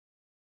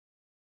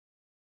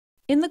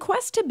In the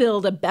quest to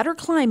build a better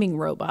climbing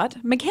robot,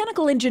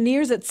 mechanical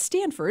engineers at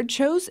Stanford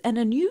chose an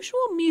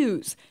unusual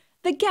muse,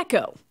 the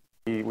gecko.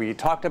 We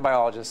talked to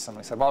biologists and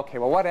we said, well, okay,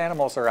 well, what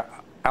animals are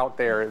out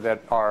there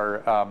that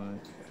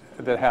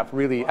have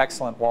really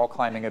excellent wall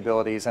climbing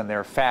abilities, and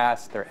they're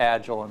fast, they're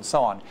agile, and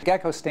so on.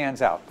 Gecko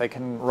stands out. They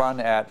can run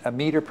at 1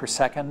 meter per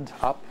second,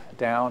 up,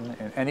 down,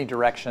 in any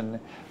direction.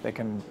 They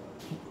can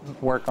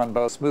work on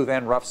both smooth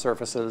and rough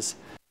surfaces.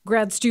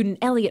 Grad student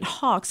Elliot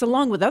Hawks,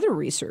 along with other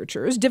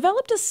researchers,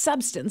 developed a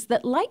substance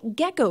that, like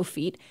gecko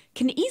feet,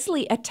 can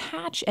easily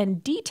attach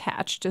and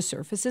detach to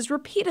surfaces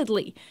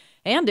repeatedly.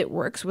 And it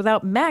works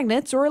without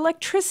magnets or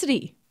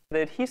electricity.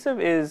 The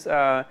adhesive is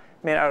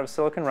made out of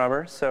silicon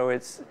rubber, so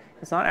it's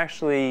not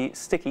actually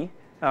sticky.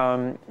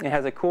 It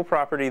has a cool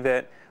property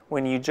that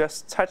when you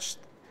just touch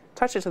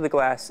it to the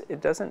glass,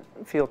 it doesn't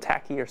feel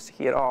tacky or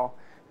sticky at all.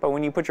 But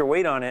when you put your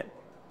weight on it,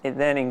 it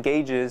then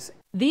engages.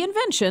 The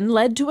invention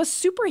led to a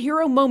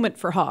superhero moment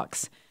for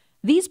Hawks.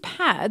 These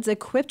pads,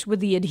 equipped with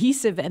the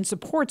adhesive and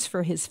supports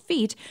for his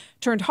feet,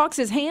 turned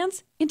Hawks'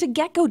 hands into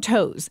gecko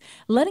toes,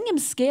 letting him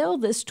scale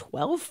this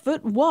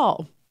 12-foot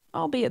wall,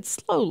 albeit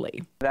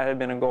slowly. That had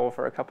been a goal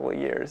for a couple of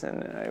years,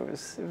 and it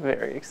was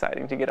very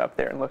exciting to get up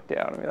there and look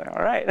down and be like,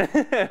 all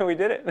right, we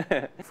did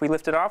it. If we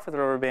lift it off with a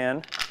rubber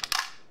band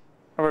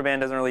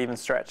doesn't really even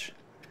stretch.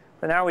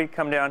 But now we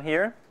come down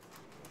here,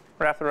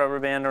 wrap the rubber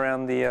band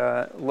around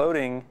the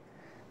loading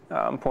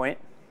point,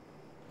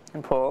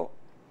 and pull.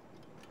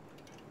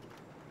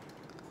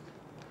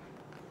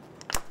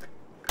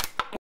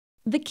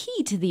 The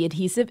key to the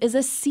adhesive is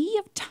a sea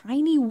of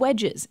tiny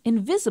wedges,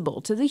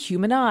 invisible to the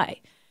human eye.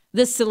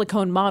 This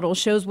silicone model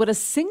shows what a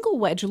single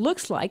wedge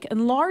looks like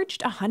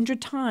enlarged 100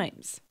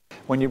 times.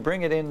 When you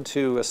bring it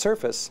into a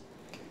surface,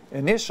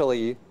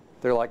 initially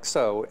they're like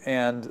so,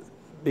 and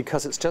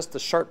because it's just the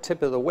sharp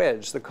tip of the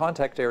wedge, the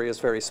contact area is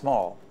very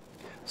small.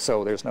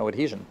 So there's no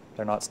adhesion.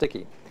 They're not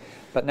sticky.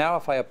 But now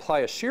if I apply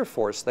a shear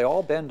force, they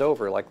all bend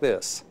over like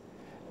this.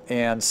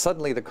 And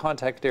suddenly the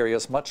contact area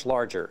is much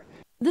larger.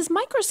 This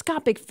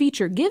microscopic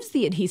feature gives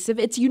the adhesive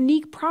its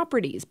unique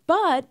properties,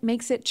 but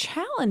makes it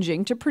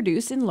challenging to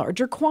produce in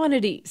larger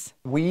quantities.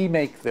 We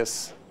make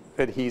this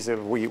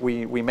adhesive,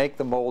 we make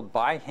the mold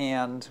by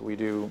hand, we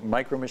do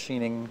micro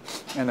machining,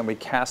 and then we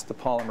cast the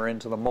polymer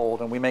into the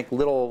mold, and we make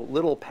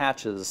little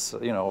patches,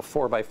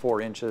 4 by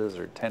 4 inches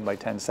or 10 by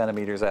 10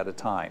 centimeters at a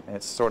time.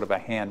 It's sort of a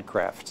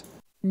handcraft.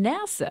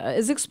 NASA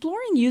is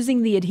exploring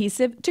using the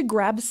adhesive to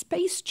grab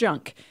space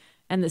junk.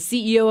 And the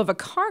CEO of a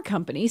car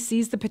company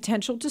sees the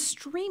potential to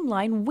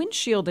streamline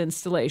windshield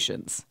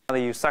installations.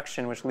 They use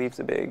suction, which leaves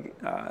a big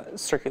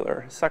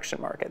circular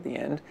suction mark at the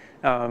end,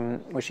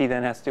 which he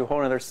then has to do a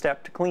whole other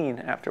step to clean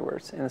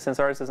afterwards. And since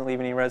ours doesn't leave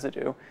any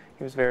residue,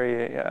 he was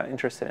very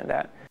interested in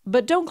that.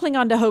 But don't cling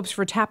on to hopes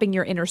for tapping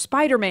your inner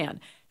Spider-Man.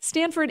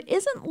 Stanford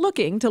isn't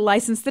looking to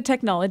license the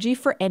technology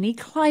for any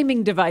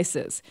climbing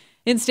devices.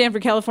 In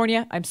Stanford,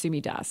 California, I'm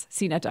Sumi Das,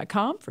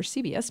 CNET.com for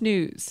CBS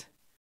News.